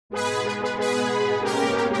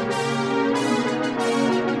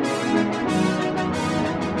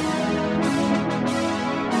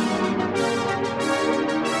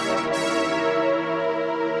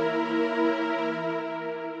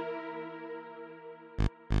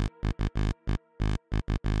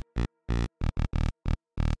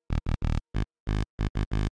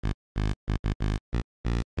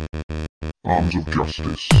arms of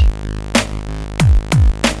justice.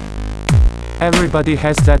 Everybody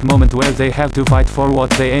has that moment where they have to fight for what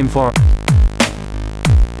they aim for.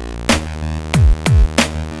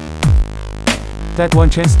 That one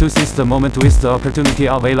chance to seize the moment with the opportunity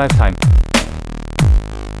of a lifetime.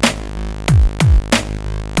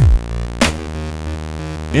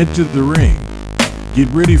 Enter the ring. Get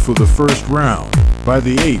ready for the first round. By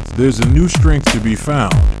the 8th, there's a new strength to be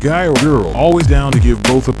found. Guy or girl, always down to give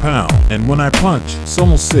both a pound. And when I punch,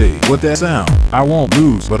 some will say, what that sound? I won't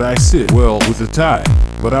lose, but I sit well with a tie.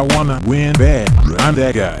 But I wanna win bad, I'm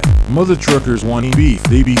that guy. Mother truckers wanting beef,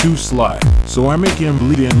 they be too sly. So I make him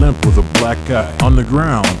bleed and limp with a black eye. On the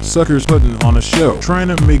ground, suckers putting on a show, trying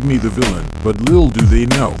to make me the villain. But little do they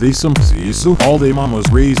know, they some pussies, so all they mamas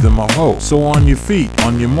raised them a hoe. So on your feet,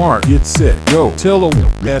 on your mark, get set, go. Tell a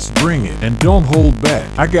yes, bring it, and don't hold back.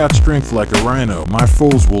 I got strength like a rhino, my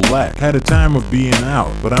foes will lack. Had a time of being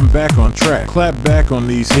out, but I'm back on track. Clap back on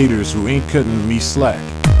these haters who ain't cutting me slack.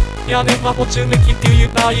 Ja never opportunity till you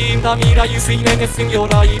die in the mirror, you see anything in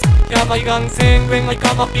your eyes. Yeah, my gun saying when I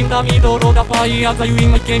come up in the middle of the fire, as I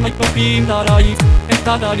win my game, I pop in the rise.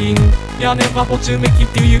 Enter the ring. Yeah, never opportunity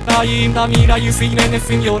till you die in the mirror, you see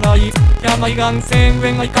anything in your eyes. Yeah, my gun saying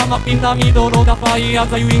when I come up in the middle of the fire,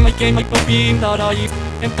 as I win my game, I pop in the rise.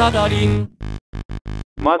 Enter the ring.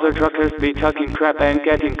 Mother truckers be talking crap and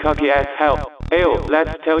getting cocky as hell. Ayo,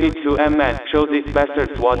 let's tell it to M-Man, show these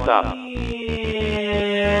bastards what's up.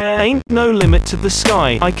 Ain't no limit to the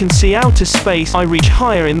sky, I can see outer space, I reach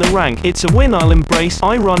higher in the rank, it's a win I'll embrace,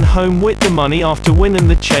 I run home with the money after winning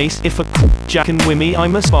the chase, if a jack and wimmy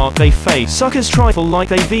I'm a spark they face. Suckers trifle like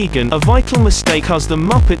they vegan, a vital mistake cause the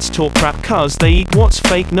Muppets talk crap cause they eat what's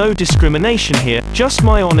fake, no discrimination here, just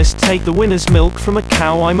my honest take, the winner's milk from a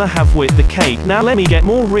cow I'ma have with the cake. Now let me get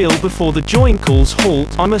more real before the joint calls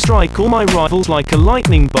halt, I'ma strike all my rivals like a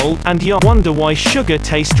lightning bolt, and ya wonder why sugar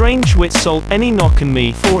tastes strange with salt, any knockin'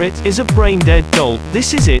 me for it is a brain-dead dolt.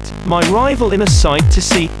 This is it, my rival in a sight to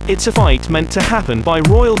see, it's a fight meant to happen by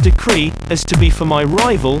royal decree, as to be for my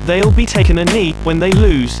rival, they'll be taking a knee, when they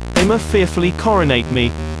lose, they must fearfully coronate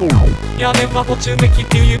me. Yeah, never opportunity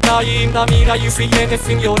till you die in the mirror, you see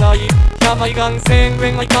anything in your eyes. Yeah, my gun saying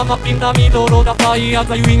when I come up in the middle of the fire,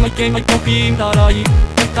 as I win my game, I pop in the rise.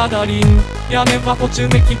 Enter the ring. Yeah, never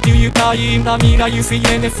opportunity till you die in the mirror, you see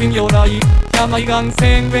anything in your eyes. Yeah, my gun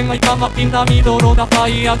saying when I come up in the middle of the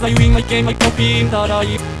fire, as I win my game, I pop in the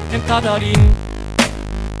rise. Enter the ring.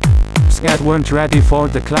 Scat weren't ready for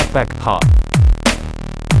the clapback, huh?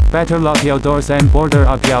 Better lock your doors and border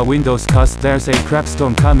up your windows cause there's a crap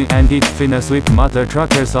storm coming and it finna sweep mother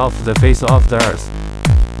truckers off the face of the earth.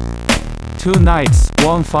 2 nights,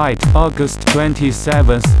 1 fight, August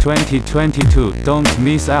 27th, 2022, don't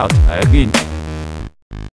miss out, again.